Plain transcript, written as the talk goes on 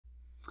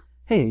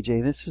Hey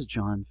AJ, this is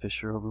John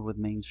Fisher over with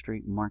Main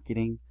Street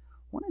Marketing.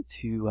 Wanted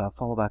to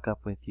follow back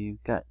up with you.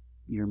 Got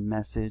your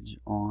message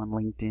on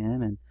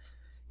LinkedIn and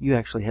you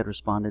actually had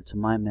responded to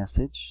my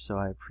message, so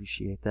I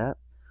appreciate that.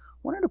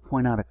 Wanted to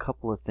point out a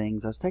couple of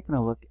things. I was taking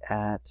a look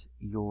at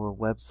your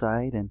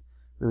website and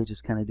really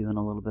just kind of doing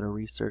a little bit of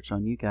research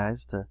on you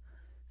guys to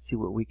see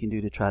what we can do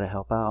to try to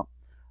help out.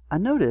 I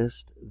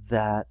noticed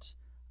that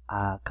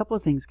a couple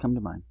of things come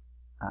to mind.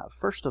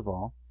 First of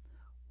all,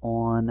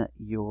 on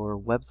your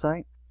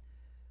website,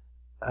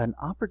 an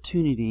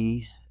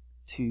opportunity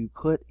to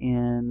put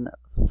in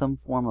some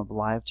form of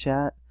live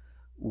chat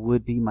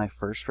would be my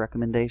first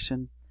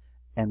recommendation.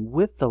 And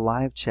with the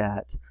live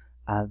chat,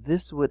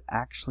 this would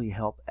actually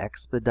help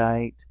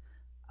expedite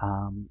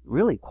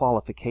really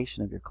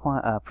qualification of your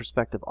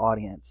prospective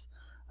audience.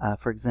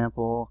 For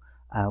example,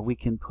 we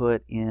can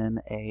put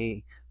in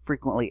a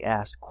frequently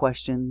asked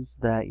questions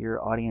that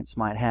your audience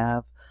might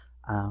have.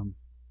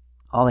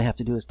 All they have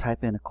to do is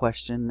type in a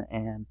question,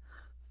 and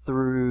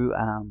through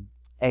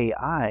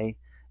AI,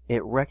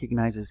 it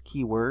recognizes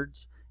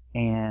keywords,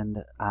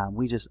 and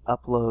we just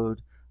upload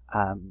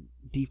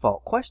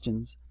default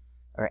questions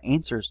or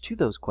answers to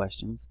those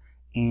questions,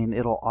 and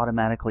it'll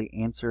automatically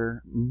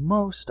answer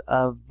most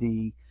of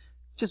the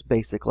just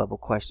basic level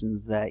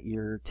questions that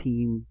your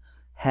team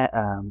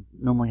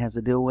normally has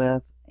to deal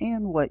with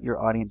and what your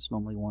audience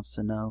normally wants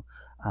to know,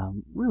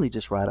 really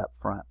just right up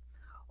front.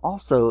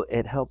 Also,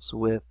 it helps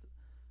with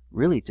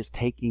really just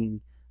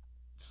taking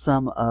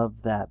some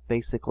of that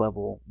basic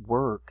level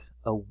work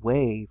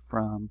away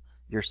from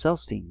your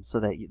sales team so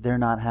that they're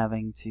not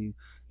having to,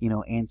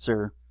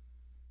 answer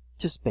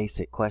just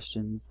basic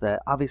questions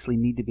that obviously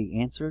need to be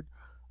answered,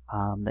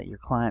 that your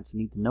clients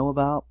need to know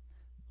about,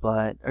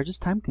 but are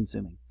just time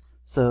consuming.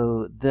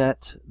 So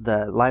that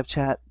the live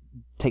chat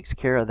takes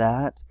care of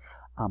that.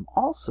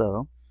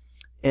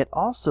 It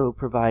also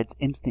provides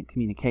instant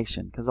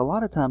communication, because a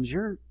lot of times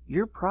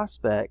your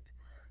prospect,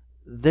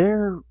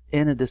 they're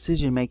in a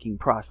decision-making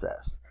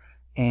process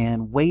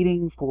and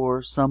waiting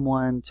for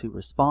someone to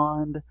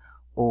respond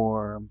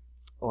or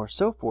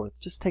so forth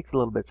just takes a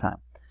little bit of time.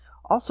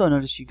 Also, I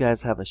notice you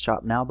guys have a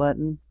Shop Now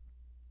button.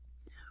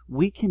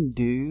 We can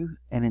do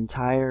an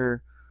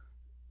entire,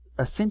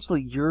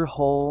 essentially your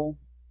whole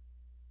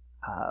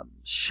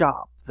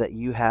shop that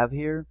you have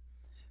here.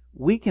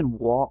 We can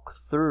walk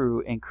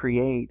through and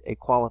create a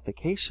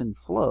qualification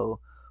flow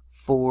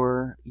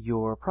for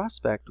your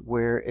prospect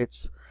where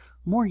it's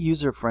more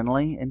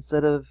user-friendly.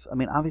 Instead of,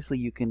 obviously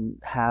you can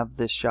have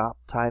this shop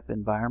type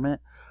environment,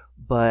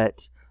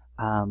 but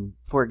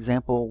for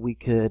example, we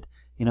could,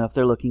 if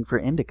they're looking for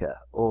indica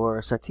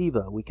or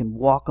sativa, we can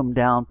walk them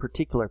down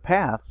particular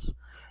paths,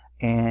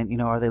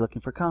 and are they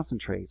looking for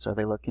concentrates, are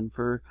they looking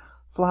for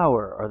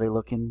flower, are they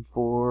looking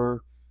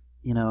for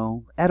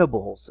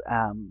edibles,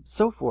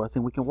 so forth,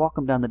 and we can walk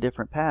them down the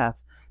different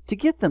path to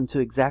get them to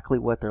exactly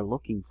what they're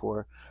looking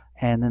for.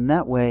 And then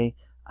that way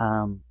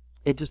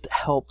it just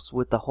helps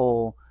with the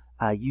whole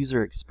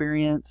user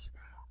experience.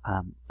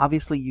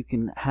 Obviously you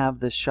can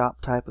have this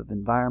shop type of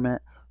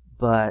environment,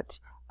 but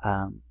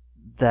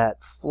that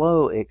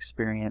flow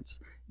experience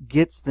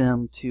gets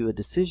them to a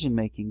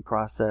decision-making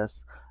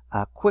process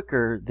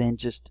quicker than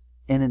just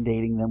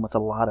inundating them with a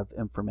lot of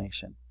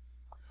information.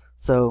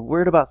 So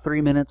we're at about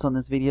 3 minutes on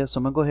this video, so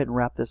I'm going to go ahead and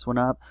wrap this one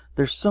up.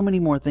 There's so many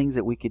more things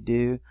that we could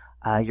do.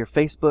 Your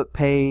Facebook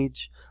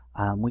page,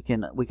 we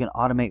can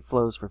automate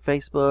flows for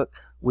Facebook.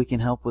 We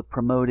can help with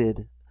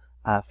promoted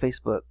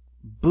Facebook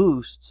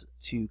boosts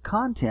to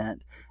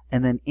content,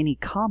 and then any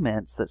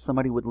comments that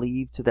somebody would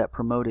leave to that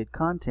promoted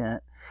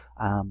content,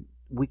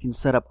 we can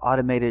set up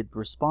automated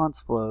response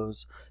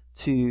flows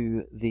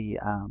to the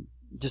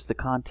just the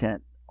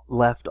content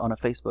left on a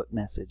Facebook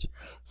message.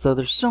 So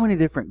there's so many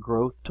different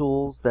growth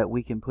tools that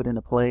we can put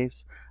into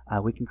place.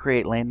 We can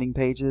create landing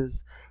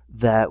pages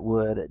that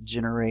would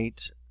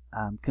generate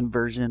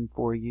conversion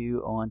for you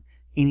on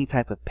any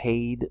type of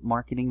paid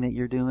marketing that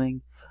you're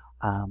doing.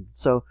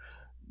 So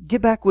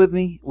get back with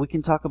me. We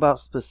can talk about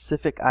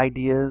specific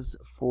ideas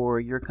for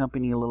your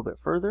company a little bit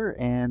further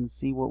and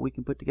see what we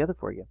can put together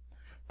for you.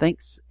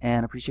 Thanks,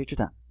 and appreciate your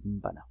time.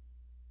 Bye now.